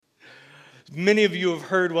Many of you have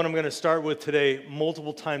heard what I'm going to start with today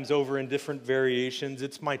multiple times over in different variations.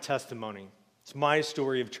 It's my testimony. It's my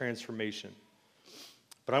story of transformation.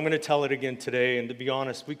 But I'm going to tell it again today, and to be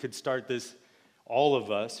honest, we could start this, all of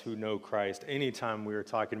us who know Christ, anytime we are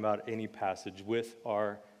talking about any passage, with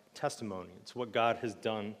our testimony. It's what God has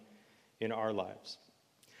done in our lives.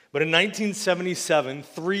 But in 1977,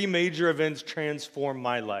 three major events transformed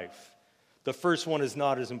my life. The first one is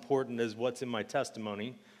not as important as what's in my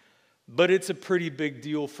testimony, but it's a pretty big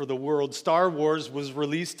deal for the world. Star Wars was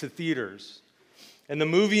released to theaters, and the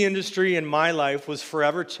movie industry in my life was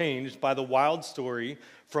forever changed by the wild story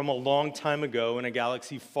from a long time ago in a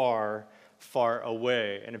galaxy far, far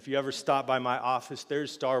away. And if you ever stop by my office,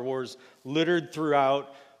 there's Star Wars littered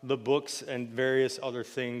throughout the books and various other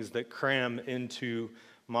things that cram into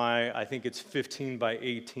my, I think it's 15 by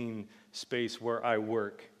 18 space where I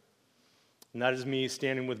work. And that is me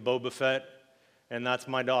standing with Boba Fett, and that's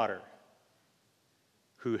my daughter,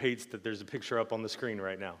 who hates that there's a picture up on the screen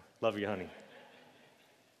right now. Love you, honey.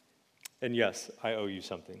 And yes, I owe you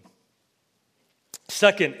something.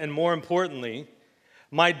 Second, and more importantly,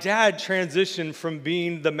 my dad transitioned from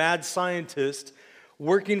being the mad scientist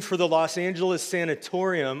working for the Los Angeles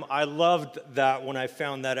Sanatorium. I loved that when I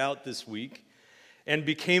found that out this week, and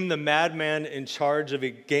became the madman in charge of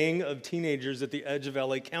a gang of teenagers at the edge of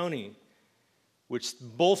LA County, which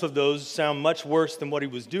both of those sound much worse than what he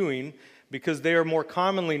was doing, because they are more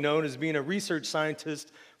commonly known as being a research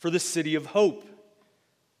scientist for the City of Hope.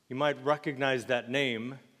 You might recognize that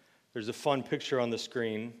name. There's a fun picture on the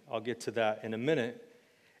screen. I'll get to that in a minute.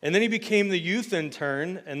 And then he became the youth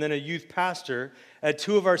intern and then a youth pastor at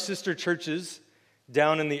two of our sister churches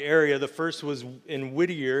down in the area. The first was in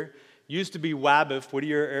Whittier, used to be WABF,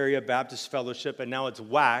 Whittier Area Baptist Fellowship, and now it's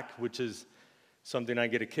WAC, which is something I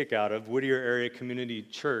get a kick out of, Whittier Area Community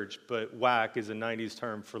Church, but WAC is a 90s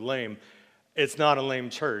term for lame. It's not a lame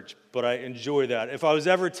church, but I enjoy that. If I was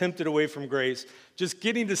ever tempted away from grace, just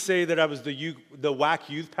getting to say that I was the WAC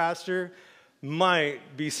youth pastor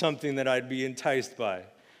might be something that I'd be enticed by.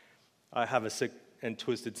 I have a sick and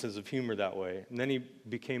twisted sense of humor that way. And then he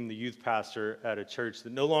became the youth pastor at a church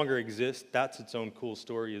that no longer exists. That's its own cool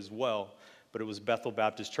story as well, but it was Bethel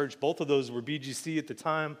Baptist Church. Both of those were BGC at the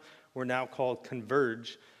time. We're now called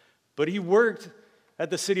Converge. But he worked at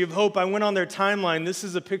the City of Hope. I went on their timeline. This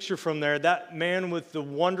is a picture from there. That man with the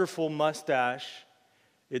wonderful mustache,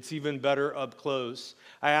 it's even better up close.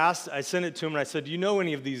 I sent it to him and I said, do you know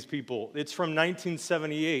any of these people? It's from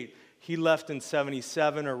 1978. He left in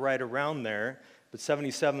 77 or right around there, but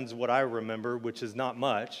 77 is what I remember, which is not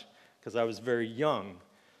much because I was very young.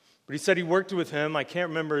 But he said he worked with him. I can't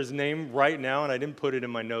remember his name right now, and I didn't put it in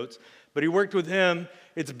my notes. But he worked with him.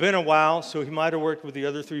 It's been a while, so he might have worked with the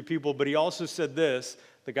other three people. But he also said this,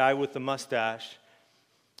 the guy with the mustache.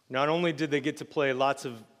 Not only did they get to play lots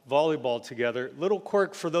of volleyball together, little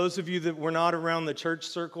quirk for those of you that were not around the church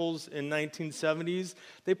circles in 1970s,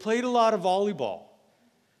 they played a lot of volleyball.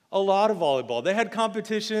 A lot of volleyball. They had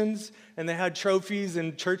competitions and they had trophies,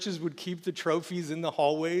 and churches would keep the trophies in the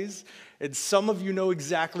hallways. And some of you know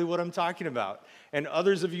exactly what I'm talking about. And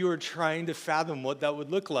others of you are trying to fathom what that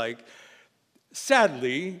would look like.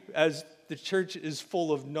 Sadly, as the church is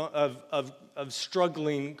full of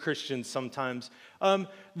struggling Christians sometimes,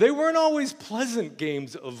 they weren't always pleasant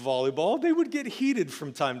games of volleyball. They would get heated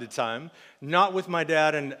from time to time. Not with my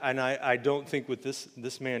dad, and I don't think with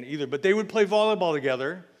this man either. But they would play volleyball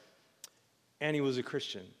together. And he was a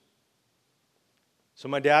Christian. So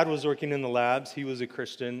my dad was working in the labs. He was a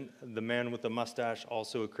Christian. The man with the mustache,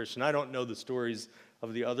 also a Christian. I don't know the stories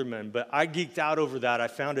of the other men, but I geeked out over that. I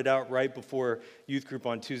found it out right before youth group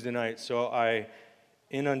on Tuesday night, so I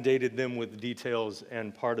inundated them with details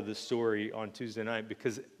and part of the story on Tuesday night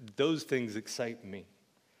because those things excite me.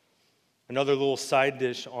 Another little side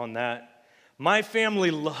dish on that. My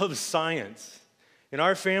family loves science. In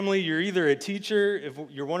our family, you're either a teacher, if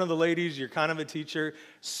you're one of the ladies, you're kind of a teacher.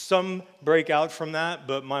 Some break out from that,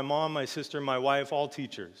 but my mom, my sister, my wife, all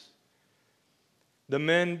teachers. The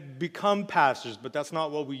men become pastors, but that's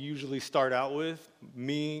not what we usually start out with.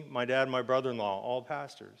 Me, my dad, my brother-in-law, all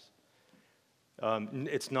pastors.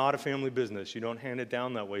 It's not a family business. You don't hand it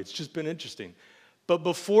down that way. It's just been interesting. But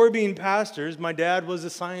before being pastors, my dad was a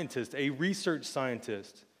scientist, a research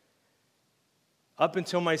scientist. Up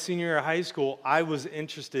until my senior year of high school, I was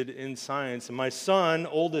interested in science. And my son,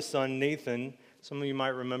 oldest son, Nathan, some of you might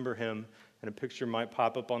remember him, and a picture might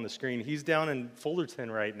pop up on the screen. He's down in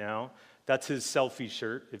Fullerton right now. That's his selfie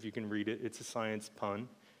shirt, if you can read it. It's a science pun.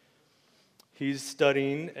 He's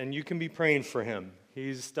studying, and you can be praying for him.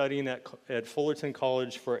 He's studying at Fullerton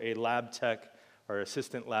College for a lab tech or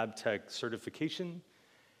assistant lab tech certification.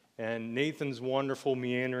 And Nathan's wonderful,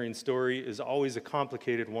 meandering story is always a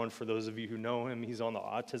complicated one for those of you who know him. He's on the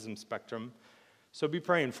autism spectrum. So be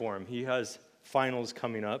praying for him. He has finals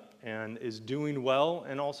coming up and is doing well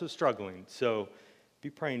and also struggling. So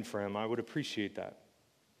be praying for him. I would appreciate that.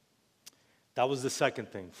 That was the second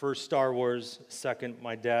thing. First, Star Wars. Second,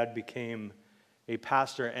 my dad became a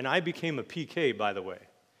pastor. And I became a PK, by the way.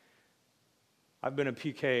 I've been a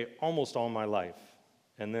PK almost all my life.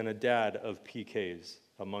 And then a dad of PKs,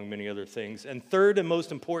 among many other things. And third and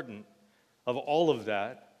most important of all of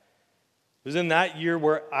that was in that year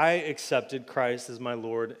where I accepted Christ as my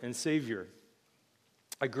Lord and Savior.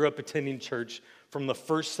 I grew up attending church from the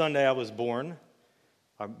first Sunday I was born.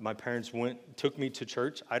 My parents took me to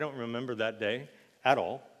church. I don't remember that day at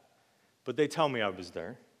all, but they tell me I was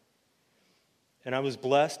there. And I was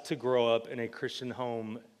blessed to grow up in a Christian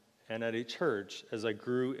home and at a church as I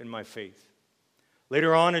grew in my faith.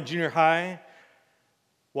 Later on in junior high,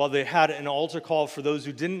 while they had an altar call for those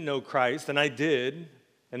who didn't know Christ, and I did,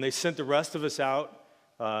 and they sent the rest of us out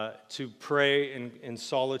to pray in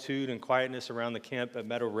solitude and quietness around the camp at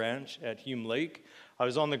Meadow Ranch at Hume Lake. I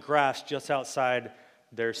was on the grass just outside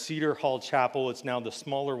their Cedar Hall Chapel. It's now the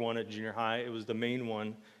smaller one at junior high. It was the main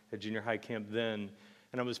one at junior high camp then.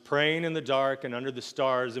 And I was praying in the dark and under the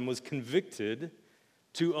stars and was convicted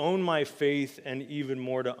to own my faith and even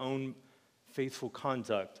more to own faithful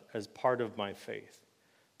conduct as part of my faith.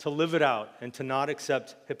 To live it out and to not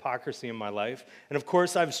accept hypocrisy in my life. And of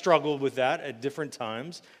course, I've struggled with that at different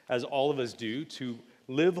times, as all of us do, to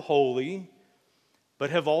live holy, but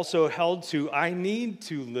have also held to, I need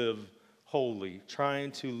to live holy,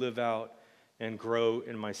 trying to live out and grow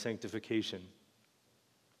in my sanctification.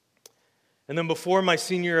 And then before my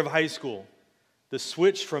senior year of high school, the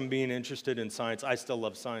switch from being interested in science, I still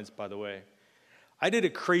love science, by the way, I did a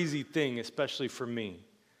crazy thing, especially for me.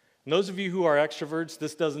 And those of you who are extroverts,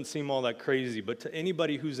 this doesn't seem all that crazy, but to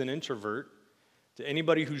anybody who's an introvert, to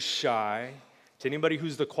anybody who's shy, to anybody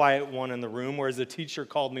who's the quiet one in the room, or as a teacher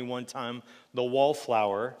called me one time, the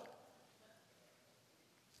wallflower,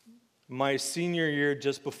 my senior year,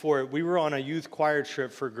 just before it, we were on a youth choir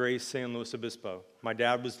trip for Grace San Luis Obispo. My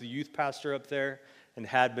dad was the youth pastor up there and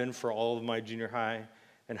had been for all of my junior high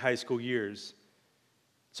and high school years.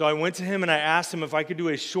 So I went to him and I asked him if I could do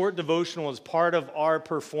a short devotional as part of our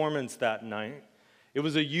performance that night. It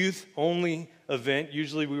was a youth-only event.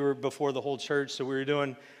 Usually we were before the whole church, so we were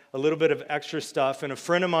doing a little bit of extra stuff. And a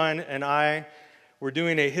friend of mine and I were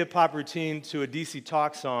doing a hip-hop routine to a DC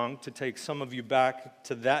Talk song to take some of you back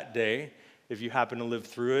to that day, if you happen to live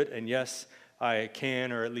through it. And yes, I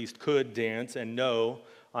can, or at least could, dance, and no,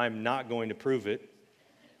 I'm not going to prove it.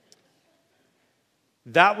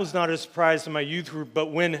 That was not a surprise to my youth group, but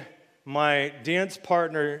when my dance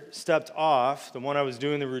partner stepped off, the one I was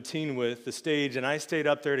doing the routine with, the stage, and I stayed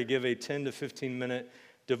up there to give a 10 to 15-minute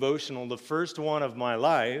devotional, the first one of my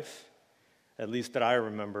life, at least that I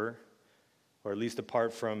remember, or at least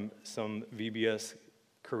apart from some VBS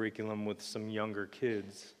curriculum with some younger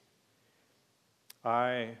kids,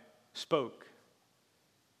 I spoke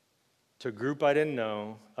to a group I didn't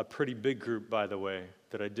know, a pretty big group, by the way,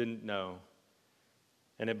 that I didn't know.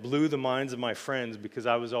 And it blew the minds of my friends because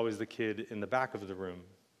I was always the kid in the back of the room.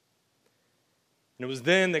 And it was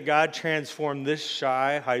then that God transformed this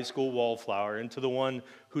shy high school wallflower into the one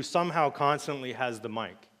who somehow constantly has the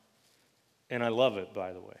mic. And I love it,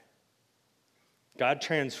 by the way. God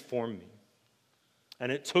transformed me.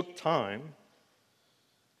 And it took time.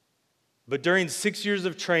 But during 6 years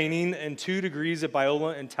of training and 2 degrees at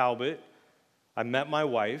Biola and Talbot, I met my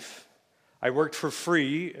wife. I worked for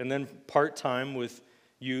free and then part-time with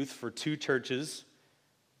youth for 2 churches.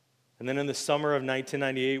 And then in the summer of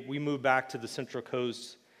 1998, we moved back to the Central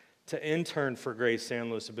Coast to intern for Grace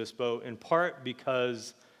San Luis Obispo, in part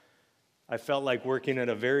because I felt like working at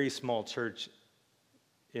a very small church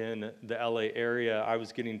in the LA area, I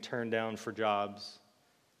was getting turned down for jobs.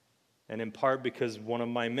 And in part because one of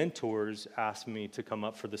my mentors asked me to come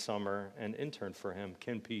up for the summer and intern for him,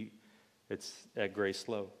 Ken Pete. It's at Grace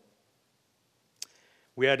Slow.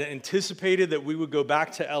 We had anticipated that we would go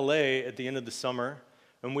back to LA at the end of the summer,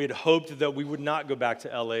 and we had hoped that we would not go back to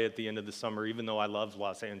LA at the end of the summer, even though I loved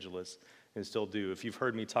Los Angeles and still do. If you've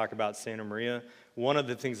heard me talk about Santa Maria, one of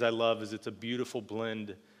the things I love is it's a beautiful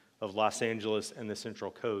blend of Los Angeles and the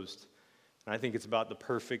Central Coast. And I think it's about the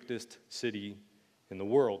perfectest city in the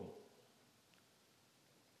world.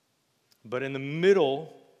 But in the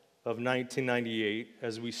middle of 1998,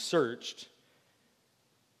 as we searched,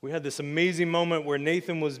 we had this amazing moment where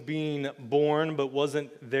Nathan was being born but wasn't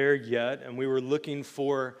there yet, and we were looking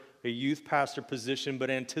for a youth pastor position but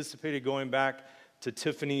anticipated going back to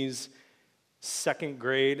Tiffany's second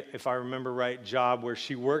grade, if I remember right, job where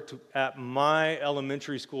she worked at my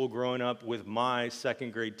elementary school growing up with my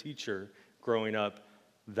second grade teacher growing up.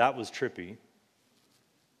 That was trippy.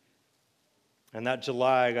 And that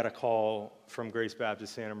July, I got a call from Grace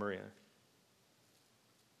Baptist Santa Maria.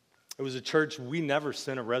 It was a church we never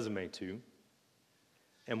sent a resume to,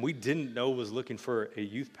 and we didn't know was looking for a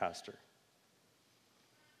youth pastor.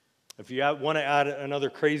 If you want to add another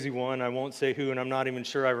crazy one, I won't say who, and I'm not even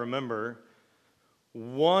sure I remember.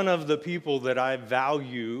 One of the people that I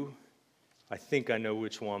value, I think I know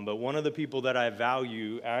which one, but one of the people that I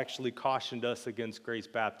value actually cautioned us against Grace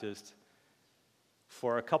Baptist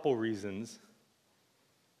for a couple reasons,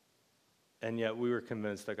 and yet we were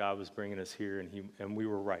convinced that God was bringing us here, and we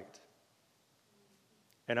were right.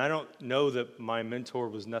 And I don't know that my mentor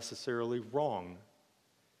was necessarily wrong,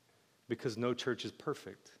 because no church is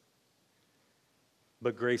perfect.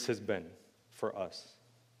 But grace has been for us.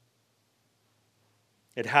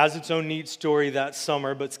 It has its own neat story that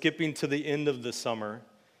summer, but skipping to the end of the summer,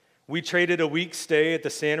 we traded a week's stay at the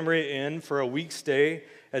Santa Maria Inn for a week's stay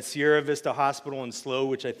at Sierra Vista Hospital in Slow,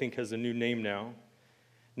 which I think has a new name now.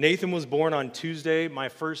 Nathan was born on Tuesday. My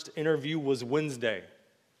first interview was Wednesday.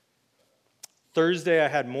 Thursday, I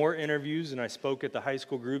had more interviews, and I spoke at the high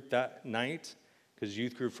school group that night, because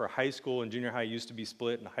youth group for high school and junior high used to be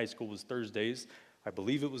split, and high school was Thursdays. I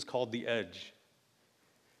believe it was called The Edge.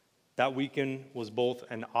 That weekend was both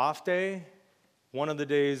an off day, one of the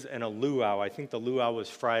days, and a luau. I think the luau was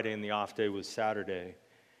Friday, and the off day was Saturday.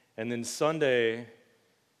 And then Sunday,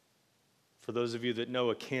 for those of you that know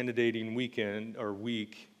a candidating weekend or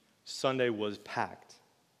week, Sunday was packed.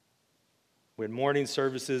 We had morning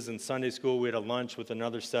services and Sunday school. We had a lunch with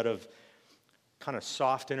another set of kind of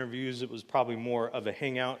soft interviews. It was probably more of a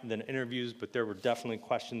hangout than interviews, but there were definitely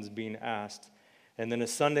questions being asked. And then a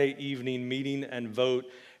Sunday evening meeting and vote.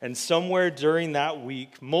 And somewhere during that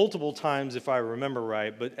week, multiple times if I remember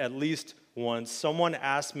right, but at least once, someone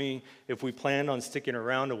asked me if we planned on sticking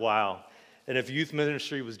around a while and if youth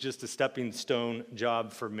ministry was just a stepping stone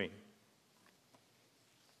job for me.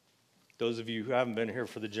 Those of you who haven't been here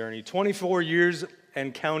for the journey, 24 years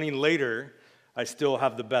and counting later, I still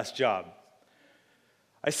have the best job.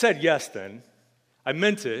 I said yes then. I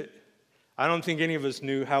meant it. I don't think any of us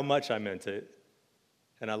knew how much I meant it,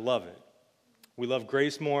 and I love it. We love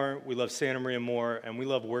Grace more, we love Santa Maria more, and we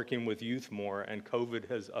love working with youth more, and COVID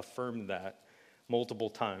has affirmed that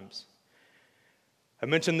multiple times. I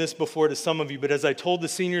mentioned this before to some of you, but as I told the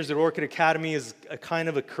seniors at Orchid Academy as a kind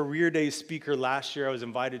of a career day speaker last year, I was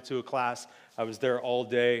invited to a class. I was there all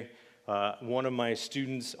day. One of my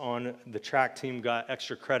students on the track team got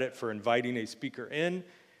extra credit for inviting a speaker in. It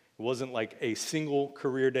wasn't like a single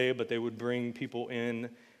career day, but they would bring people in.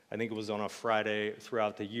 I think it was on a Friday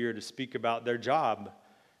throughout the year to speak about their job.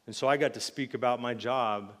 And so I got to speak about my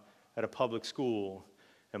job at a public school,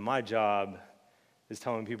 and my job is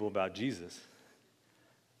telling people about Jesus.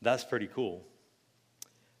 That's pretty cool.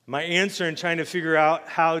 My answer in trying to figure out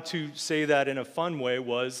how to say that in a fun way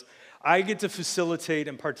was, I get to facilitate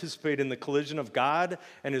and participate in the collision of God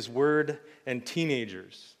and His Word and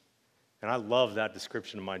teenagers. And I love that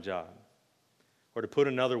description of my job. Or to put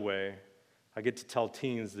another way, I get to tell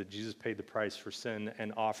teens that Jesus paid the price for sin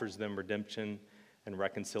and offers them redemption and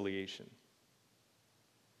reconciliation.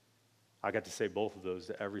 I got to say both of those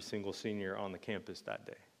to every single senior on the campus that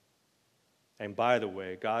day. And by the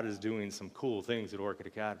way, God is doing some cool things at Orchid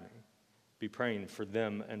Academy. Be praying for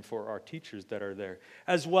them and for our teachers that are there,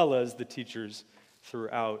 as well as the teachers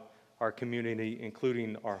throughout our community,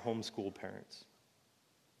 including our homeschool parents.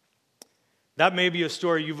 That may be a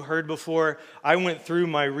story you've heard before. I went through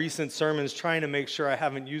my recent sermons trying to make sure I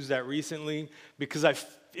haven't used that recently because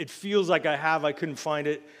it feels like I have. I couldn't find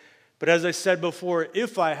it. But as I said before,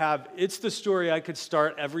 if I have, it's the story I could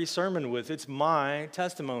start every sermon with. It's my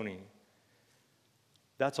testimony.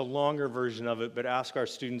 That's a longer version of it, but ask our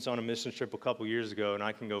students on a mission trip a couple years ago, and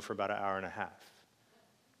I can go for about an hour and a half.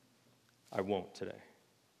 I won't today.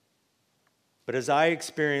 But as I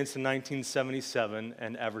experienced in 1977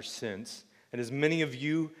 and ever since, and as many of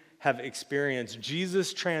you have experienced,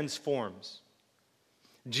 Jesus transforms.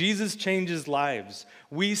 Jesus changes lives.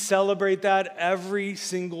 We celebrate that every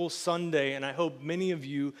single Sunday, and I hope many of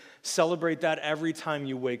you celebrate that every time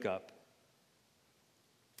you wake up.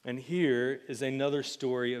 And here is another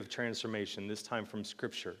story of transformation, this time from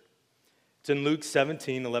Scripture. It's in Luke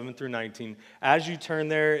 17, 11 through 19. As you turn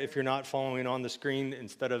there, if you're not following on the screen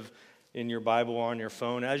instead of in your Bible or on your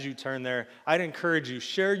phone, as you turn there, I'd encourage you,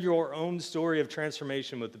 share your own story of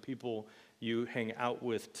transformation with the people you hang out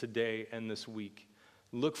with today and this week.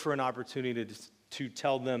 Look for an opportunity to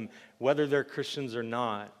tell them, whether they're Christians or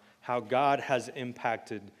not, how God has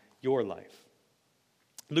impacted your life.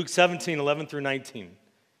 Luke 17:11 through 19.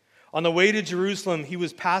 On the way to Jerusalem, he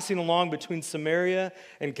was passing along between Samaria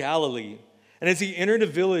and Galilee. And as he entered a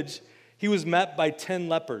village, he was met by 10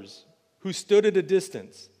 lepers who stood at a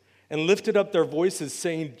distance and lifted up their voices,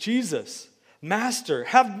 saying, "Jesus, Master,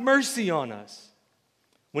 have mercy on us."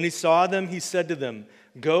 When he saw them, he said to them,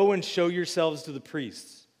 "Go and show yourselves to the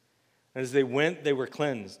priests." And as they went, they were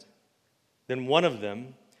cleansed. Then one of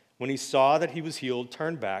them, when he saw that he was healed,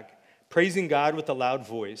 turned back, praising God with a loud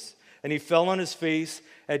voice. And he fell on his face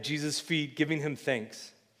at Jesus' feet, giving him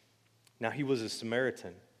thanks. Now he was a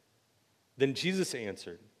Samaritan. Then Jesus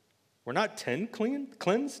answered, "Were not 10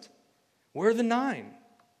 cleansed? Where are the 9?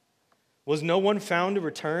 Was no one found to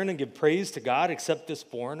return and give praise to God except this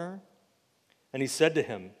foreigner?" And he said to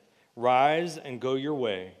him, "Rise and go your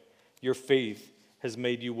way. Your faith has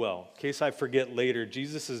made you well." In case I forget later,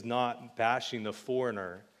 Jesus is not bashing the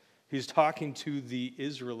foreigner. He's talking to the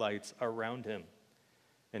Israelites around him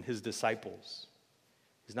and his disciples.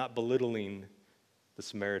 He's not belittling the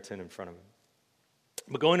Samaritan in front of him.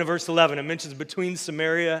 But going to verse 11, it mentions between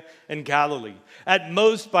Samaria and Galilee. At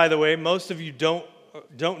most, by the way, most of you don't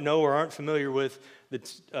know or aren't familiar with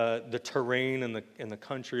the terrain and the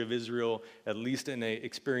country of Israel, at least in an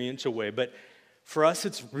experiential way. But for us,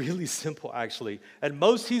 it's really simple, actually. At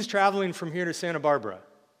most, he's traveling from here to Santa Barbara.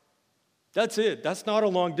 That's it. That's not a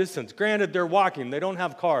long distance. Granted, they're walking. They don't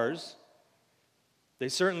have cars. They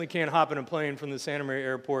certainly can't hop in a plane from the Santa Maria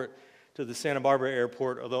Airport to the Santa Barbara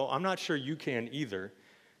Airport, although I'm not sure you can either,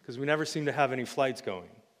 because we never seem to have any flights going.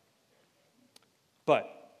 But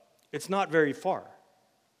it's not very far,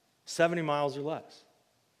 70 miles or less.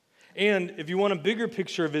 And if you want a bigger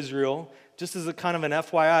picture of Israel, just as a kind of an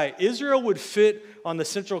FYI, Israel would fit on the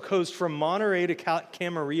Central Coast from Monterey to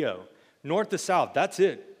Camarillo, north to south. That's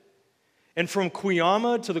it. And from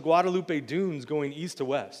Cuyama to the Guadalupe Dunes going east to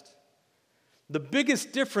west. The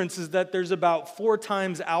biggest difference is that there's about 4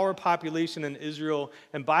 times our population in Israel,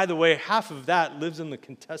 and by the way, half of that lives in the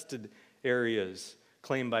contested areas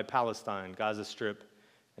claimed by Palestine, Gaza Strip,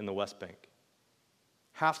 and the West Bank.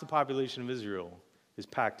 Half the population of Israel is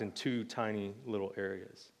packed in 2 tiny little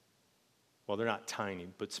areas. Well, they're not tiny,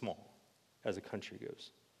 but small, as a country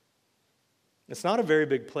goes. It's not a very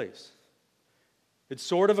big place. It's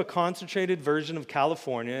sort of a concentrated version of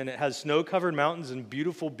California, and it has snow-covered mountains and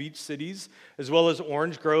beautiful beach cities, as well as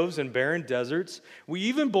orange groves and barren deserts. We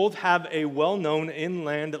even both have a well-known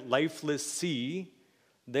inland lifeless sea.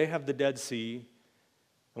 They have the Dead Sea,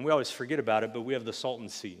 and we always forget about it, but we have the Salton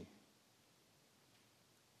Sea.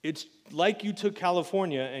 It's like you took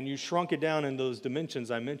California and you shrunk it down in those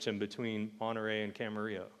dimensions I mentioned between Monterey and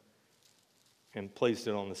Camarillo and placed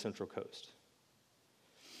it on the Central Coast.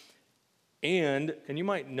 And you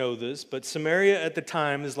might know this, but Samaria at the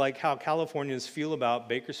time is like how Californians feel about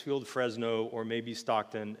Bakersfield, Fresno, or maybe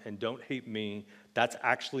Stockton, and don't hate me, that's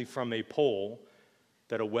actually from a poll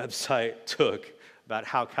that a website took about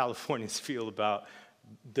how Californians feel about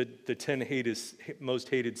the 10 most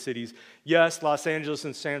hated cities. Yes, Los Angeles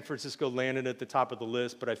and San Francisco landed at the top of the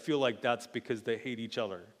list, but I feel like that's because they hate each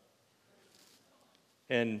other.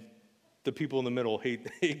 And the people in the middle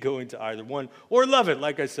hate going to either one or love it.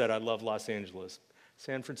 Like I said, I love Los Angeles.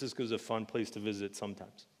 San Francisco is a fun place to visit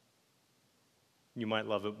sometimes. You might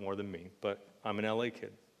love it more than me, but I'm an LA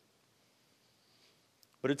kid.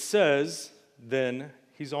 But it says, then,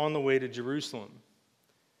 he's on the way to Jerusalem.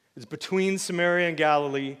 It's between Samaria and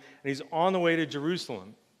Galilee, and he's on the way to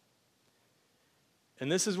Jerusalem.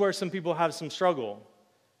 And this is where some people have some struggle,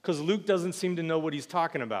 because Luke doesn't seem to know what he's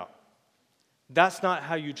talking about. That's not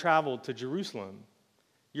how you travel to Jerusalem.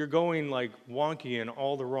 You're going like wonky in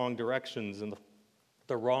all the wrong directions and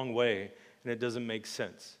the wrong way, and it doesn't make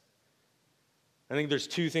sense. I think there's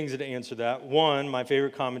 2 things to answer that. One, my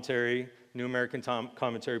favorite commentary, New American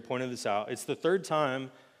Commentary, pointed this out. It's the 3rd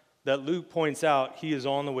time that Luke points out he is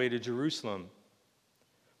on the way to Jerusalem.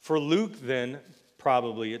 For Luke, then,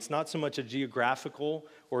 probably, it's not so much a geographical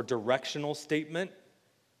or directional statement.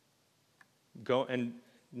 And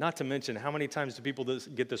not to mention, how many times do people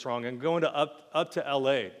get this wrong? I'm going to up to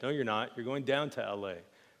L.A. No, you're not. You're going down to L.A.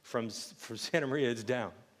 From Santa Maria, it's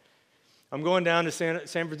down. I'm going down to San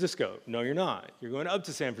Francisco. No, you're not. You're going up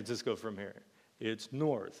to San Francisco from here. It's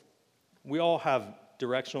north. We all have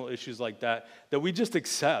directional issues like that we just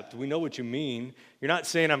accept. We know what you mean. You're not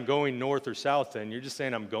saying I'm going north or south then. You're just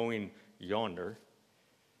saying I'm going yonder.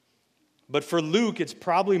 But for Luke, it's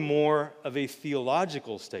probably more of a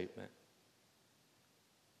theological statement.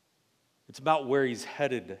 It's about where he's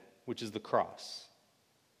headed, which is the cross.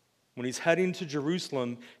 when he's heading to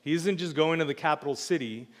Jerusalem, he isn't just going to the capital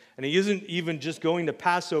city, and he isn't even just going to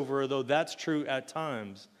Passover, although that's true at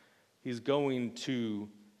times. He's going to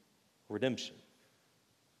redemption,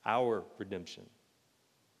 our redemption.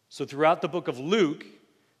 So throughout the book of Luke,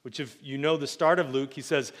 which if you know the start of Luke, he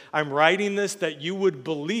says, I'm writing this that you would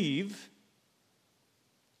believe.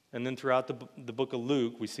 And then throughout the book of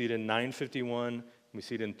Luke, we see it in 9:51, we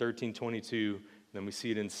see it in 13:22, and then we see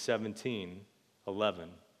it in 17:11,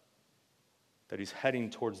 that he's heading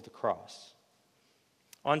towards the cross.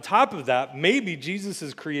 On top of that, maybe Jesus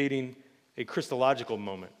is creating a Christological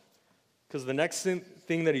moment, because the next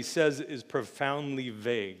thing that he says is profoundly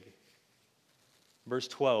vague. Verse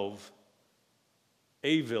 12,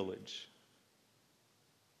 a village.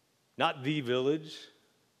 Not the village,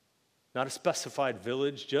 not a specified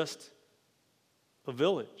village, just a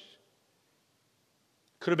village.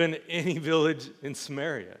 Could have been any village in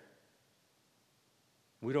Samaria.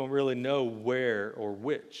 We don't really know where or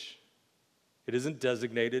which. It isn't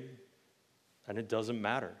designated, and it doesn't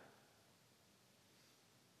matter.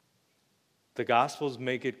 The Gospels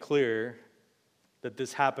make it clear that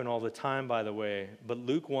this happened all the time, by the way, but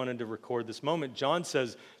Luke wanted to record this moment. John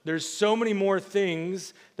says there's so many more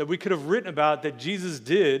things that we could have written about that Jesus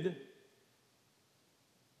did.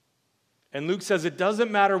 And Luke says it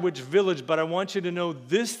doesn't matter which village, but I want you to know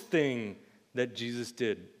this thing that Jesus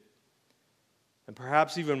did. And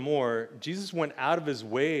perhaps even more, Jesus went out of his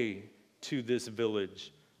way to this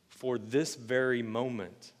village for this very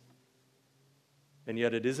moment. And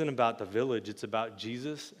yet it isn't about the village, it's about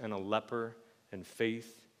Jesus and a leper and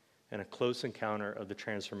faith and a close encounter of the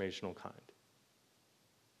transformational kind.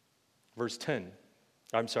 Verse 12.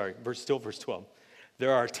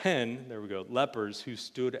 There are 10, lepers who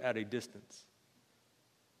stood at a distance.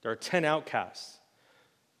 There are 10 outcasts.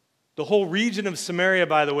 The whole region of Samaria,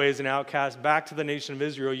 by the way, is an outcast. Back to the nation of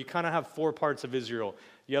Israel, you kind of have four parts of Israel.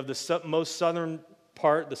 You have the most southern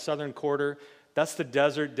part, the southern quarter. That's the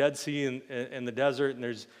desert, Dead Sea and the desert.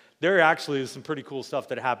 And there actually is some pretty cool stuff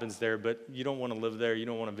that happens there, but you don't want to live there. You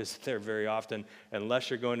don't want to visit there very often unless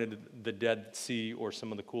you're going to the Dead Sea or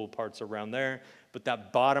some of the cool parts around there. But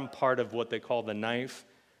that bottom part of what they call the knife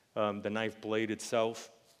blade itself,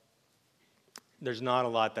 there's not a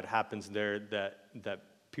lot that happens there that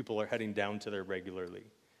people are heading down to there regularly,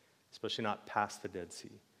 especially not past the Dead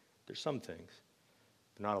Sea. There's some things,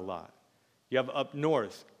 but not a lot. You have up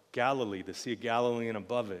north, Galilee, the Sea of Galilee and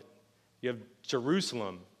above it. You have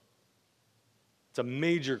Jerusalem. It's a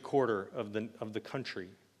major quarter of the country.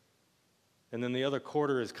 And then the other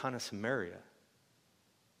quarter is kind of Samaria.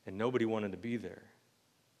 And nobody wanted to be there.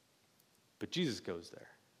 But Jesus goes there.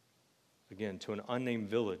 Again, to an unnamed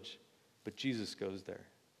village, but Jesus goes there.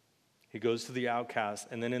 He goes to the outcasts,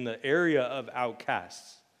 and then in the area of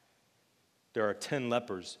outcasts, there are 10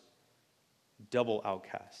 lepers, double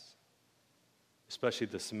outcasts, especially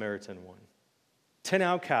the Samaritan one. 10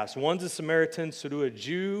 outcasts. One's a Samaritan, so to a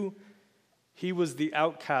Jew, he was the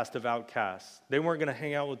outcast of outcasts. They weren't going to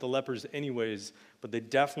hang out with the lepers anyways, but they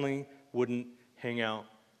definitely wouldn't hang out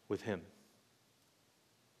with him.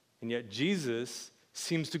 And yet Jesus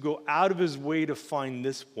seems to go out of his way to find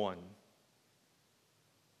this one.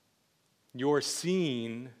 You're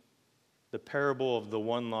seeing the parable of the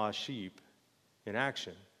one lost sheep in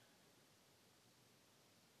action.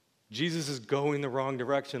 Jesus is going the wrong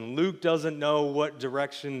direction. Luke doesn't know what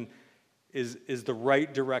direction is the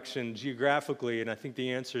right direction geographically, and I think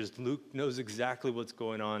the answer is Luke knows exactly what's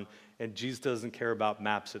going on, and Jesus doesn't care about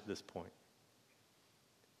maps at this point.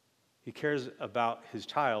 He cares about his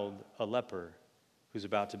child, a leper, who's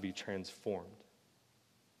about to be transformed.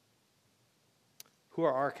 Who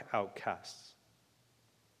are our outcasts?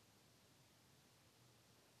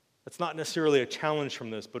 That's not necessarily a challenge from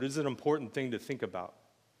this, but it is an important thing to think about.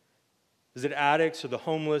 Is it addicts or the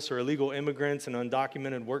homeless or illegal immigrants and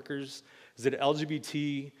undocumented workers? Is it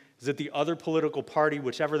LGBT? Is it the other political party,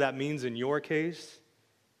 whichever that means in your case?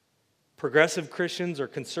 Progressive Christians or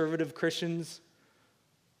conservative Christians?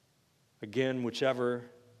 Again, whichever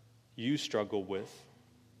you struggle with.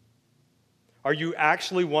 Are you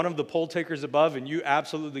actually one of the poll takers above and you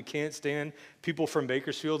absolutely can't stand people from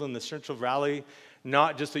Bakersfield and the Central Valley?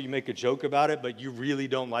 Not just that you make a joke about it, but you really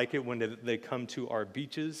don't like it when they come to our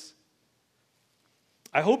beaches?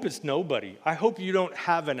 I hope it's nobody. I hope you don't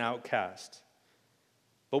have an outcast.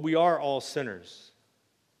 But we are all sinners.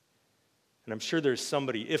 And I'm sure there's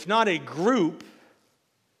somebody, if not a group,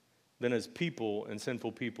 then as people and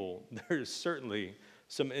sinful people, there's certainly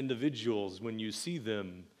some individuals, when you see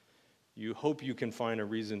them, you hope you can find a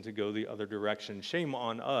reason to go the other direction. Shame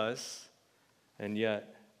on us, and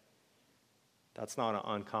yet that's not an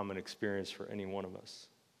uncommon experience for any one of us.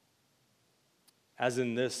 as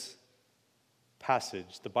in this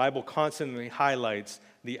passage. The Bible constantly highlights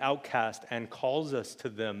the outcast and calls us to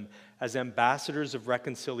them as ambassadors of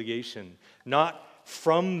reconciliation, not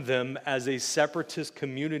from them as a separatist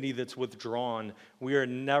community that's withdrawn. We are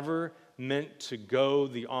never meant to go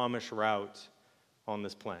the Amish route on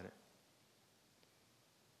this planet.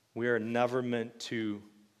 We are never meant to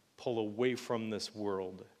pull away from this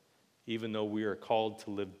world, even though we are called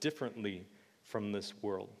to live differently from this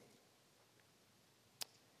world.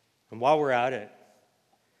 And while we're at it,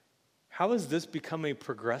 how has this become a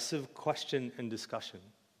progressive question and discussion?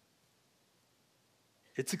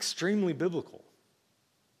 It's extremely biblical.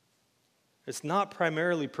 It's not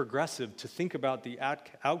primarily progressive to think about the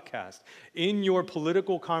outcast. In your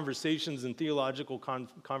political conversations and theological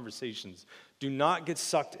conversations, do not get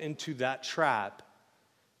sucked into that trap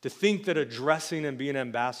to think that addressing and being an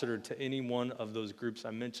ambassador to any one of those groups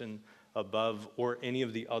I mentioned above or any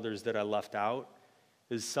of the others that I left out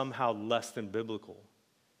is somehow less than biblical.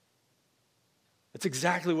 It's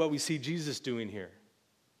exactly what we see Jesus doing here.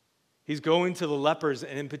 He's going to the lepers,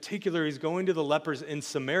 and in particular, he's going to the lepers in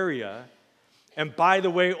Samaria. And by the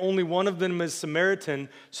way, only one of them is Samaritan,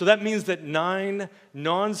 so that means that 9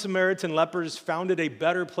 non-Samaritan lepers found it a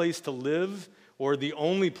better place to live, or the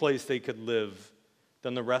only place they could live,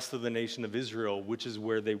 than the rest of the nation of Israel, which is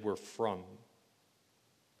where they were from.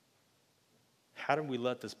 How do we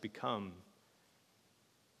let this become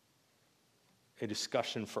a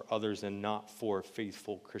discussion for others and not for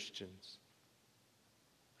faithful Christians?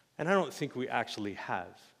 And I don't think we actually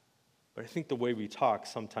have, but I think the way we talk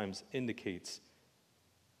sometimes indicates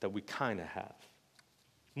that we kind of have.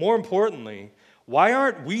 More importantly, why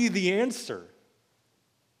aren't we the answer?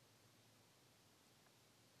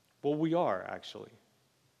 Well, we are, actually.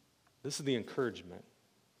 This is the encouragement.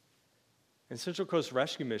 And Central Coast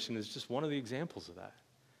Rescue Mission is just one of the examples of that.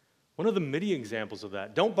 One of the many examples of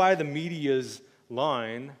that. Don't buy the media's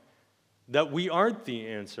line that we aren't the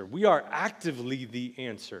answer. We are actively the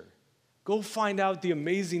answer. Go find out the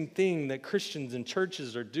amazing thing that Christians and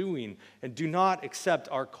churches are doing, and do not accept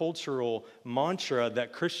our cultural mantra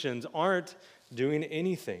that Christians aren't doing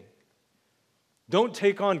anything. Don't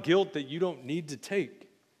take on guilt that you don't need to take.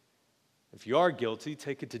 If you are guilty,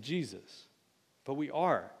 take it to Jesus. But we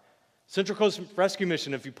are. Central Coast Rescue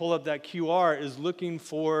Mission, if you pull up that QR, is looking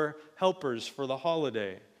for helpers for the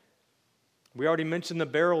holiday. We already mentioned the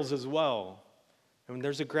barrels as well. And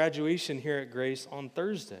there's a graduation here at Grace on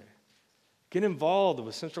Thursday. Get involved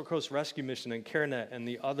with Central Coast Rescue Mission and CareNet and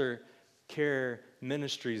the other care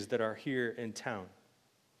ministries that are here in town.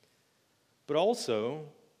 But also,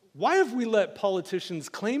 why have we let politicians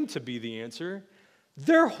claim to be the answer?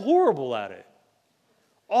 They're horrible at it.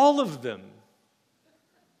 All of them.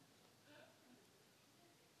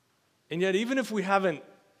 And yet, even if we haven't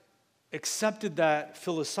accepted that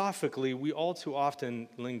philosophically, we all too often,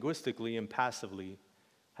 linguistically and passively,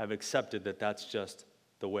 have accepted that that's just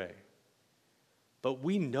the way. But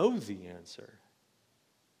we know the answer.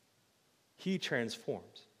 He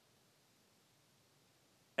transforms.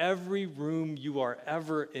 Every room you are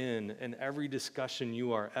ever in and every discussion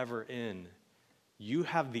you are ever in, you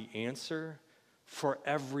have the answer for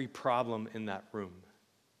every problem in that room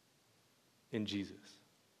in Jesus.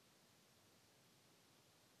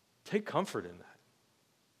 Take comfort in that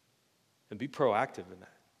and be proactive in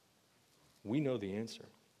that. We know the answer.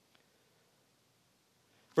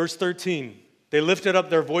 Verse 13, they lifted up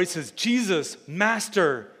their voices, Jesus,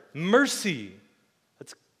 Master, mercy.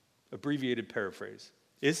 That's abbreviated paraphrase.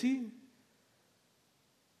 Is he?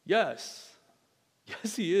 Yes.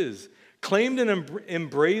 Yes, he is. Claimed and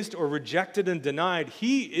embraced or rejected and denied,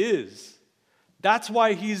 he is. That's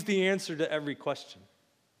why he's the answer to every question.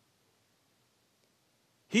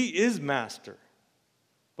 He is master.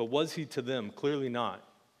 But was he to them? Clearly not,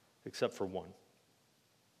 except for one.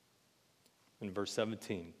 In verse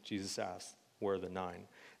 17, Jesus asked, where are the 9?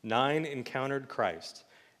 9 encountered Christ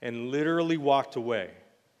and literally walked away.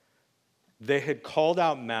 They had called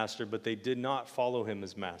out master, but they did not follow him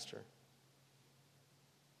as master.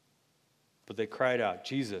 But they cried out,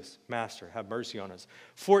 Jesus, Master, have mercy on us.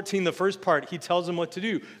 14, the first part, he tells them what to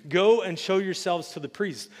do. Go and show yourselves to the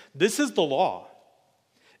priests. This is the law.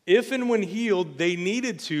 If and when healed, they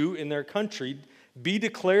needed to, in their country, be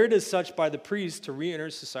declared as such by the priest to re-enter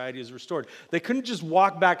society as restored. They couldn't just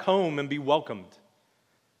walk back home and be welcomed.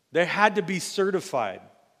 They had to be certified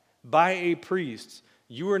by a priest.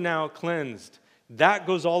 You are now cleansed. That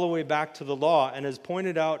goes all the way back to the law. And as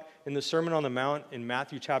pointed out in the Sermon on the Mount in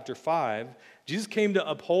Matthew chapter 5, Jesus came to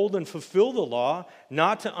uphold and fulfill the law,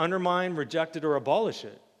 not to undermine, reject it, or abolish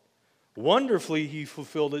it. Wonderfully, he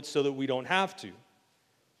fulfilled it so that we don't have to.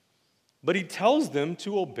 But he tells them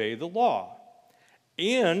to obey the law.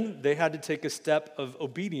 And they had to take a step of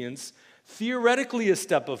obedience, theoretically a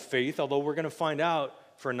step of faith, although we're going to find out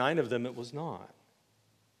for 9 of them it was not.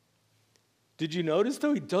 Did you notice,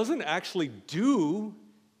 though, he doesn't actually do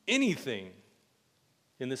anything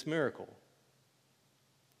in this miracle?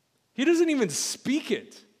 He doesn't even speak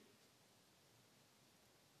it.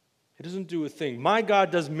 He doesn't do a thing. My God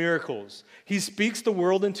does miracles. He speaks the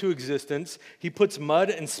world into existence. He puts mud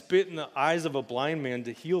and spit in the eyes of a blind man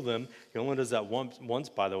to heal them. He only does that once,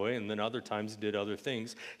 by the way, and then other times he did other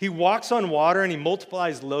things. He walks on water and he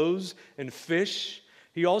multiplies loaves and fish.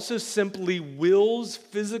 He also simply wills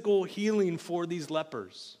physical healing for these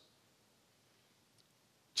lepers.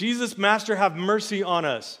 Jesus, Master, have mercy on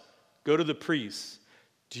us. Go to the priests.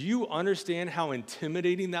 Do you understand how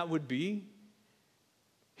intimidating that would be?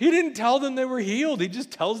 He didn't tell them they were healed. He just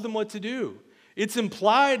tells them what to do. It's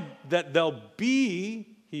implied that they'll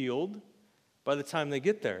be healed by the time they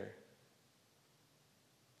get there.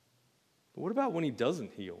 But what about when he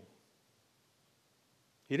doesn't heal?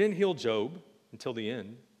 He didn't heal Job until the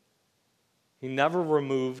end. He never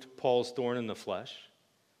removed Paul's thorn in the flesh.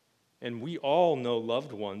 And we all know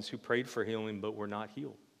loved ones who prayed for healing but were not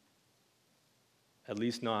healed. At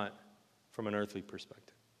least not from an earthly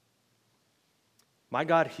perspective. My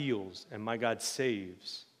God heals and my God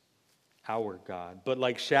saves, our God. But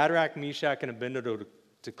like Shadrach, Meshach, and Abednego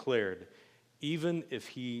declared, even if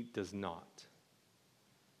he does not,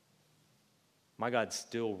 my God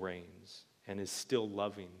still reigns and is still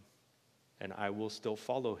loving, and I will still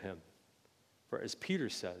follow him. For as Peter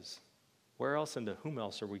says, where else and to whom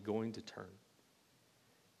else are we going to turn?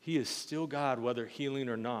 He is still God, whether healing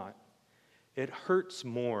or not. It hurts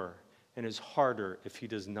more and is harder if he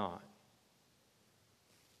does not.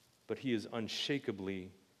 But he is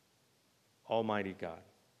unshakably Almighty God.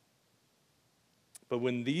 But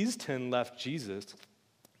when these 10 left Jesus,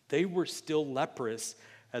 they were still leprous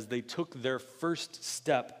as they took their first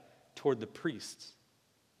step toward the priests.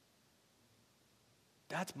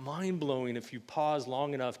 That's mind-blowing if you pause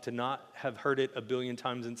long enough to not have heard it a billion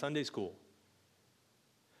times in Sunday school.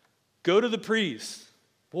 Go to the priest.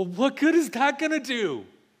 Well, what good is that going to do?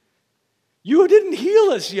 You didn't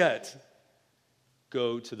heal us yet.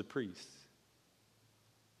 Go to the priest.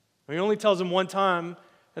 He only tells them one time,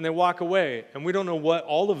 and they walk away. And we don't know what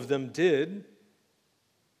all of them did.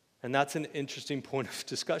 And that's an interesting point of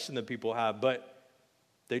discussion that people have. But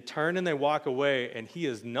they turn and they walk away, and he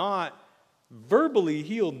has not verbally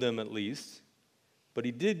healed them at least. But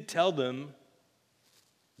he did tell them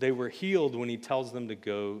they were healed when he tells them to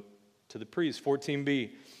go to the priest.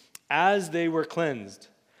 14b, as they were cleansed,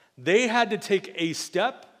 they had to take a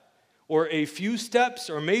step or a few steps,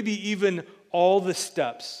 or maybe even all the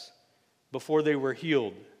steps before they were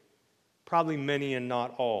healed. Probably many and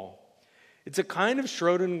not all. It's a kind of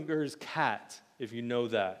Schrodinger's cat, if you know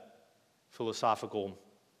that philosophical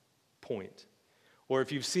point. Or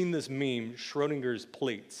if you've seen this meme, Schrodinger's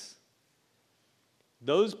plates.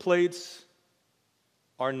 Those plates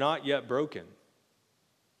are not yet broken,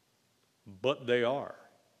 but they are.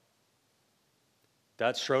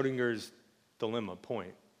 That's Schrodinger's dilemma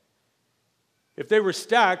point. If they were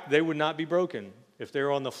stacked, they would not be broken. If they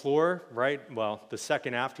were on the floor, right, well, the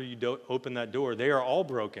second after you open that door, they are all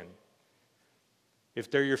broken. If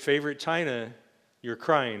they're your favorite china, you're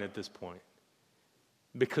crying at this point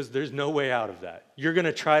because there's no way out of that. You're going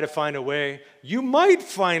to try to find a way. You might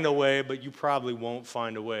find a way, but you probably won't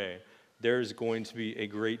find a way. There's going to be a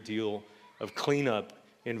great deal of cleanup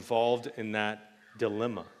involved in that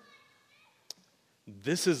dilemma.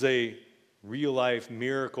 This is a real-life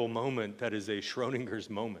miracle moment that is a Schrodinger's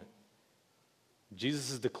moment. Jesus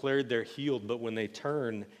has declared they're healed, but when they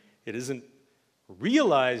turn, it isn't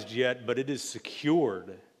realized yet, but it is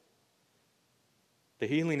secured. The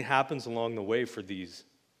healing happens along the way for these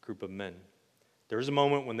group of men. There was a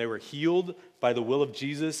moment when they were healed by the will of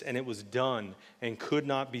Jesus, and it was done and could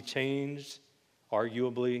not be changed,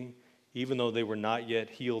 arguably, even though they were not yet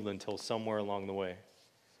healed until somewhere along the way.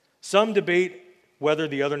 Some debate whether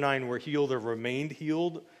the other 9 were healed or remained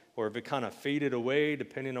healed, or if it kind of faded away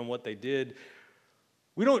depending on what they did.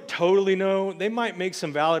 We don't totally know. They might make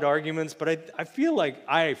some valid arguments, but I feel like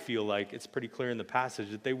it's pretty clear in the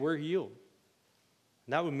passage that they were healed.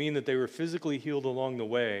 And that would mean that they were physically healed along the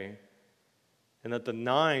way, and that the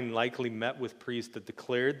 9 likely met with priests that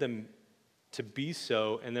declared them to be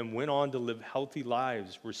so, and then went on to live healthy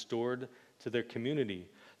lives, restored to their community.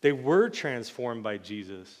 They were transformed by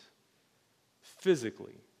Jesus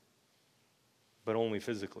physically, but only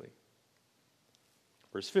physically.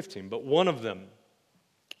 Verse 15, but one of them,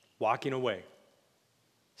 walking away,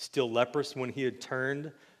 still leprous when he had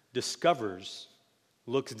turned, discovers,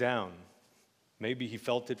 looks down. Maybe he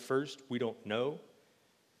felt it first, we don't know,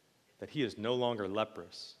 that he is no longer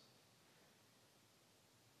leprous.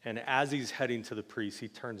 And as he's heading to the priest, he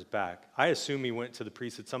turns back. I assume he went to the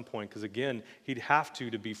priest at some point because, again, he'd have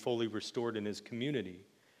to be fully restored in his community.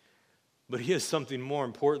 But he has something more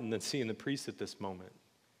important than seeing the priest at this moment.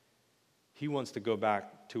 He wants to go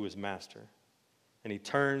back to his master. And he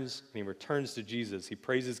turns and he returns to Jesus. He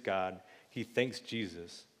praises God. He thanks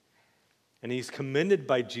Jesus. And he's commended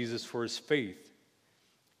by Jesus for his faith.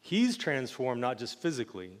 He's transformed not just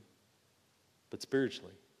physically, but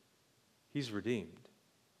spiritually. He's redeemed.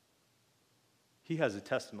 He has a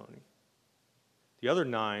testimony. The other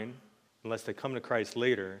 9, unless they come to Christ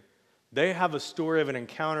later, they have a story of an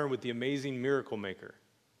encounter with the amazing miracle maker.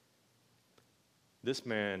 This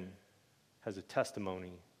man has a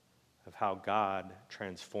testimony of how God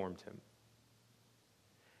transformed him.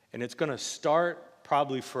 And it's going to start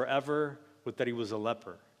probably forever with that he was a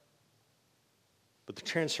leper. But the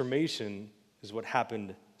transformation is what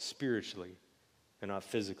happened spiritually and not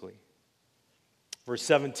physically. Verse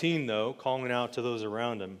 17, though, calling out to those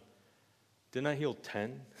around him, didn't I heal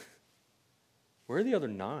 10? Where are the other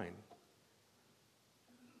 9?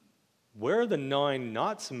 Where are the 9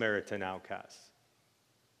 not Samaritan outcasts?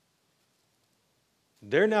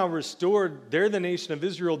 They're now restored. They're the nation of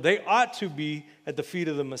Israel. They ought to be at the feet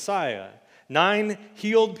of the Messiah. 9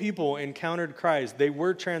 healed people encountered Christ. They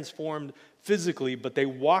were transformed physically, but they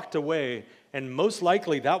walked away, and most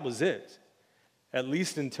likely that was it. At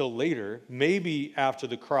least until later, maybe after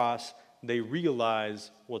the cross, they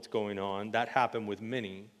realize what's going on. That happened with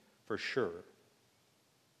many, for sure.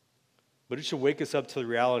 But it should wake us up to the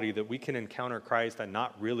reality that we can encounter Christ and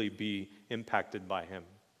not really be impacted by him.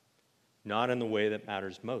 Not in the way that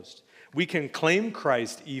matters most. We can claim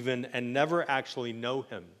Christ even and never actually know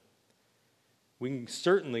him. We can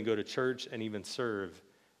certainly go to church and even serve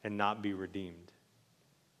and not be redeemed.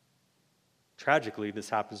 Tragically, this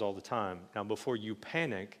happens all the time. Now, before you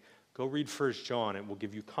panic, go read 1 John. It will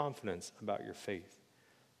give you confidence about your faith.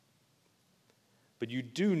 But you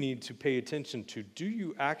do need to pay attention to, do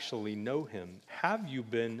you actually know him? Have you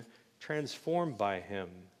been transformed by him?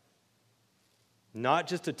 Not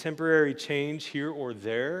just a temporary change here or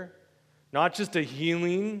there, not just a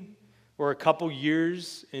healing or a couple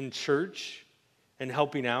years in church and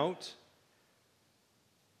helping out.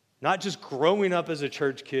 Not just growing up as a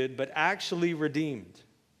church kid, but actually redeemed.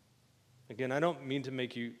 Again, I don't mean to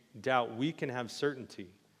make you doubt. We can have certainty.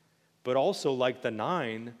 But also, like the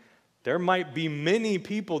 9, there might be many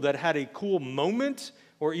people that had a cool moment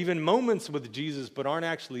or even moments with Jesus, but aren't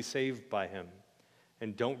actually saved by him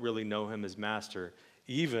and don't really know him as master,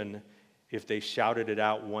 even if they shouted it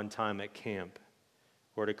out one time at camp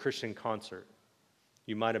or at a Christian concert.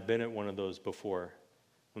 You might have been at one of those before.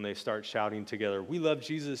 When they start shouting together, we love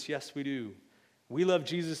Jesus, yes we do. We love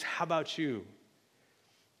Jesus, how about you?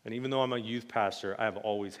 And even though I'm a youth pastor, I have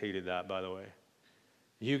always hated that, by the way.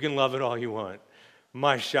 You can love it all you want.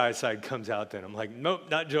 My shy side comes out then. I'm like, nope,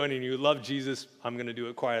 not joining you. Love Jesus. I'm going to do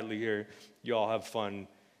it quietly here. You all have fun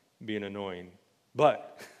being annoying.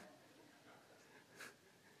 But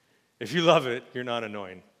if you love it, you're not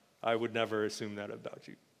annoying. I would never assume that about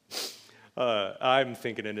you. I'm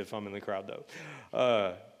thinking it if I'm in the crowd,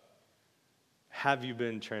 though. Have you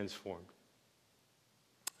been transformed?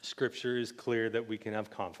 Scripture is clear that we can have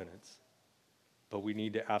confidence, but we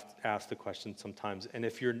need to ask the question sometimes. And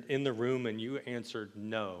if you're in the room and you answered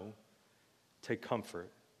no, take comfort.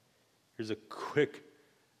 Here's a quick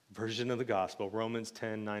version of the gospel, Romans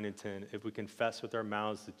 10, 9 and 10. If we confess with our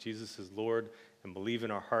mouths that Jesus is Lord and believe in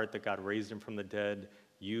our heart that God raised him from the dead,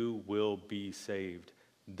 you will be saved.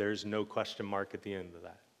 There's no question mark at the end of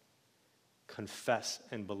that. Confess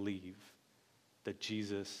and believe that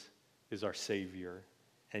Jesus is our Savior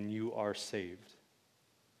and you are saved.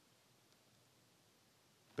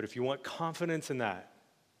 But if you want confidence in that,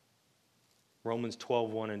 Romans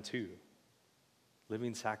 12, 1 and 2,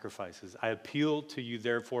 living sacrifices. I appeal to you,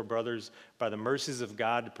 therefore, brothers, by the mercies of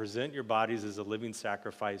God, to present your bodies as a living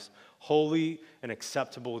sacrifice, holy and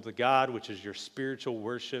acceptable to God, which is your spiritual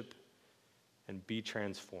worship, and be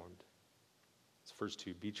transformed. It's verse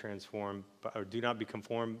 2. Be transformed, or do not be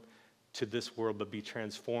conformed to this world, but be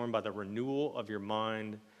transformed by the renewal of your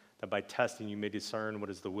mind, that by testing you may discern what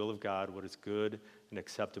is the will of God, what is good and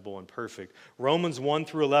acceptable and perfect. Romans 1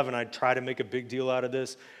 through 11, I try to make a big deal out of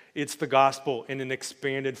this. It's the gospel in an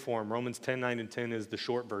expanded form. Romans 10, 9, and 10 is the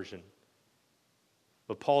short version.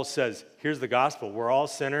 But Paul says, here's the gospel. We're all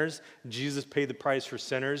sinners. Jesus paid the price for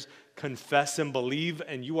sinners. Confess and believe,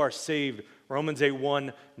 and you are saved. Romans 8,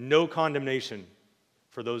 1, no condemnation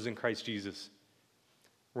for those in Christ Jesus.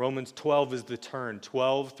 Romans 12 is the turn,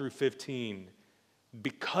 12 through 15.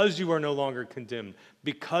 Because you are no longer condemned,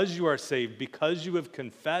 because you are saved, because you have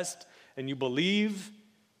confessed and you believe,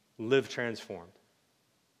 live transformed.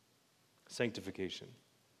 Sanctification.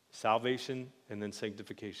 Salvation and then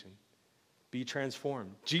sanctification. Be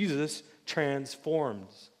transformed. Jesus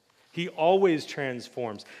transforms. He always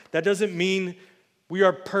transforms. That doesn't mean we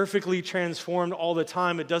are perfectly transformed all the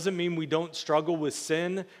time. It doesn't mean we don't struggle with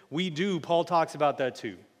sin. We do. Paul talks about that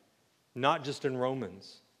too. Not just in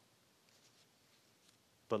Romans.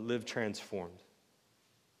 But live transformed.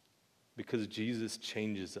 Because Jesus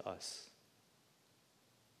changes us.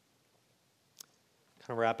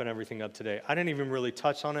 Kind of wrapping everything up today. I didn't even really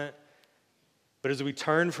touch on it. But as we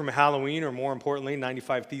turn from Halloween, or more importantly,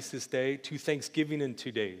 95 Thesis Day, to Thanksgiving in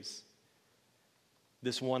 2 days,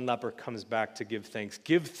 this one leper comes back to give thanks.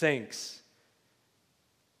 Give thanks.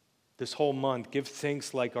 This whole month, give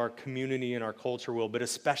thanks like our community and our culture will, but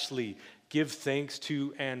especially give thanks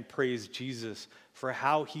to and praise Jesus for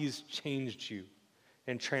how he's changed you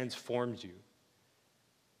and transformed you.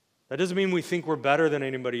 That doesn't mean we think we're better than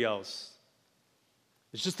anybody else.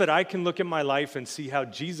 It's just that I can look at my life and see how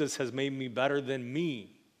Jesus has made me better than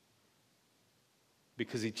me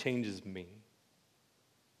because he changes me.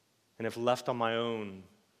 And if left on my own,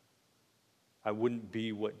 I wouldn't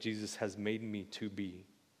be what Jesus has made me to be.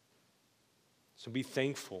 So be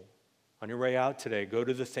thankful. On your way out today, go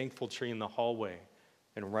to the thankful tree in the hallway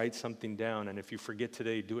and write something down. And if you forget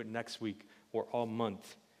today, do it next week or all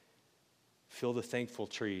month. Fill the thankful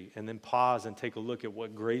tree and then pause and take a look at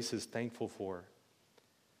what grace is thankful for.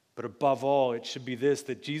 But above all, it should be this,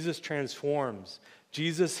 that Jesus transforms,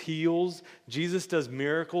 Jesus heals, Jesus does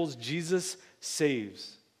miracles, Jesus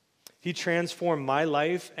saves. He transformed my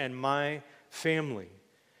life and my family.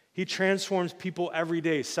 He transforms people every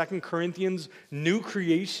day. 2 Corinthians, new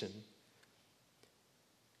creation.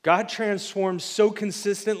 God transforms so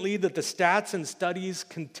consistently that the stats and studies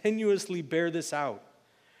continuously bear this out.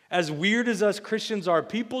 As weird as us Christians are,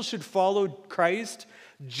 people should follow Christ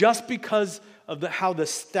just because of how the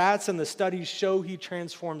stats and the studies show he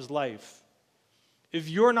transforms life. If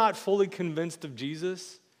you're not fully convinced of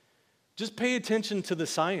Jesus, just pay attention to the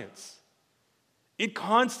science. It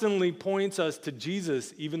constantly points us to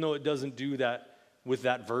Jesus, even though it doesn't do that with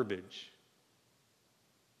that verbiage.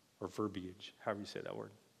 Or verbiage, however you say that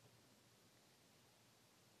word.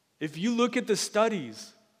 If you look at the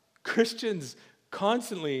studies, Christians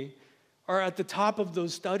constantly are at the top of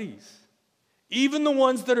those studies. Even the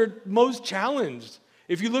ones that are most challenged.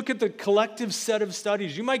 If you look at the collective set of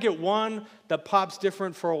studies, you might get one that pops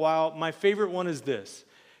different for a while. My favorite one is this.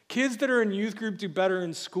 Kids that are in youth group do better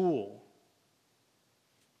in school.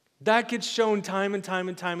 That gets shown time and time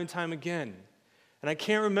and time and time again. And I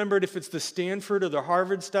can't remember if it's the Stanford or the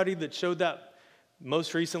Harvard study that showed that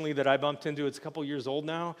most recently that I bumped into. It's a couple years old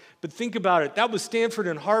now. But think about it. That was Stanford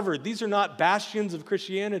and Harvard. These are not bastions of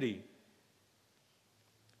Christianity.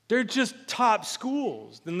 They're just top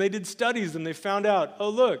schools. Then they did studies and they found out, oh,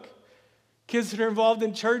 look, kids that are involved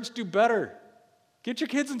in church do better. Get your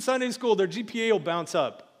kids in Sunday school. Their GPA will bounce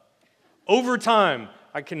up. Over time,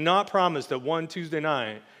 I cannot promise that one Tuesday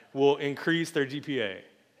night will increase their GPA.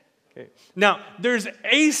 Okay. Now, there's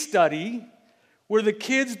a study where the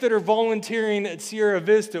kids that are volunteering at Sierra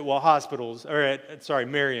Vista, well, hospitals, or at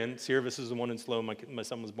Marion, Sierra Vista is the one in Sloan my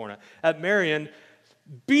son was born at Marion,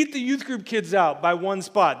 beat the youth group kids out by one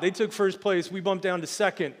spot. They took first place. We bumped down to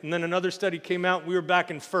second. And then another study came out. We were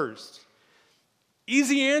back in first.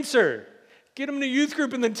 Easy answer. Get them to youth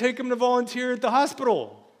group and then take them to volunteer at the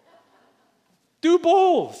hospital. Do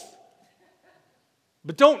both.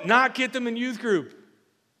 But don't not get them in youth group.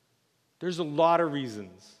 There's a lot of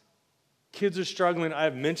reasons. Kids are struggling.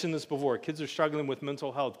 I've mentioned this before. Kids are struggling with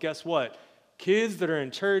mental health. Guess what? Kids that are in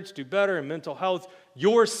church do better in mental health.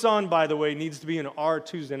 Your son, by the way, needs to be in our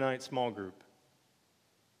Tuesday night small group.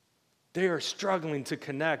 They are struggling to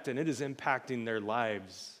connect, and it is impacting their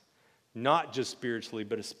lives, not just spiritually,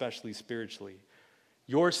 but especially spiritually.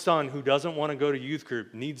 Your son who doesn't want to go to youth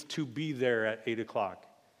group needs to be there at 8 o'clock.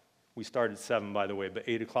 We start at 7, by the way, but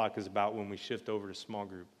 8 o'clock is about when we shift over to small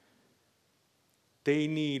group. They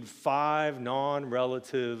need 5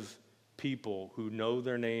 non-relative people who know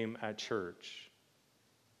their name at church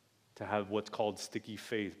to have what's called sticky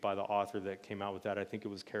faith by the author that came out with that. I think it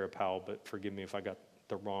was Kara Powell, but forgive me if I got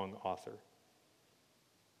the wrong author.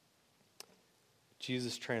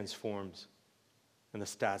 Jesus transforms, and the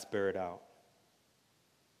stats bear it out.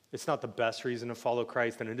 It's not the best reason to follow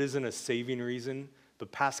Christ, and it isn't a saving reason,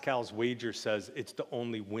 but Pascal's wager says it's the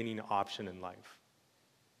only winning option in life.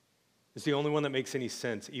 It's the only one that makes any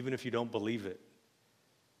sense, even if you don't believe it.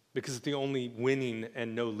 because it's the only winning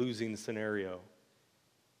and no losing scenario.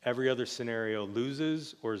 Every other scenario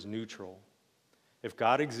loses or is neutral. If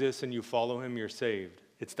God exists and you follow him, you're saved.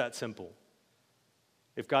 It's that simple.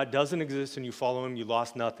 If God doesn't exist and you follow him, you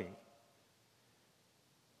lost nothing.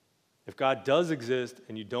 If God does exist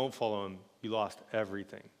and you don't follow him, you lost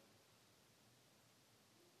everything.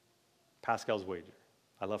 Pascal's wager.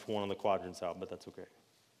 I left one of the quadrants out, but that's okay.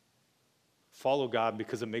 Follow God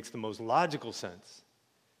because it makes the most logical sense.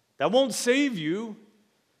 That won't save you,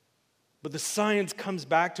 but the science comes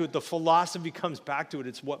back to it. The philosophy comes back to it.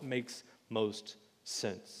 It's what makes most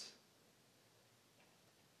sense.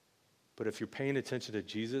 But if you're paying attention to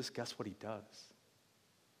Jesus, guess what he does?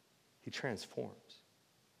 He transforms.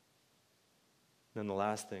 And then the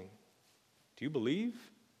last thing, do you believe?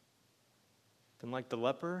 Then like the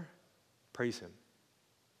leper, praise him.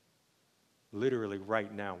 Literally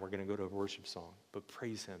right now, we're going to go to a worship song, but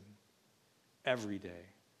praise him every day,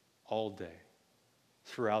 all day,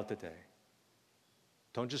 throughout the day.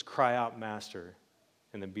 Don't just cry out, Master,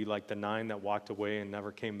 and then be like the 9 that walked away and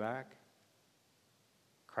never came back.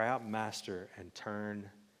 Cry out, Master, and turn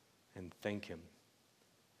and thank him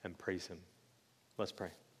and praise him. Let's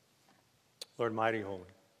pray. Lord, mighty holy,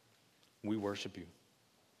 we worship you.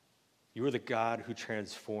 You are the God who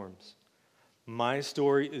transforms. My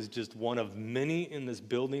story is just one of many in this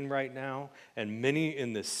building right now, and many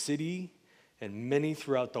in this city, and many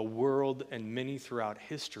throughout the world, and many throughout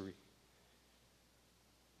history.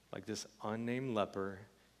 Like this unnamed leper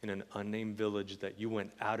in an unnamed village that you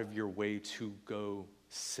went out of your way to go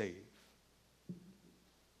save.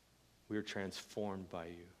 We are transformed by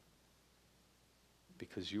you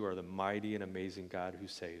because you are the mighty and amazing God who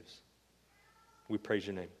saves. We praise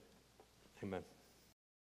your name. Amen.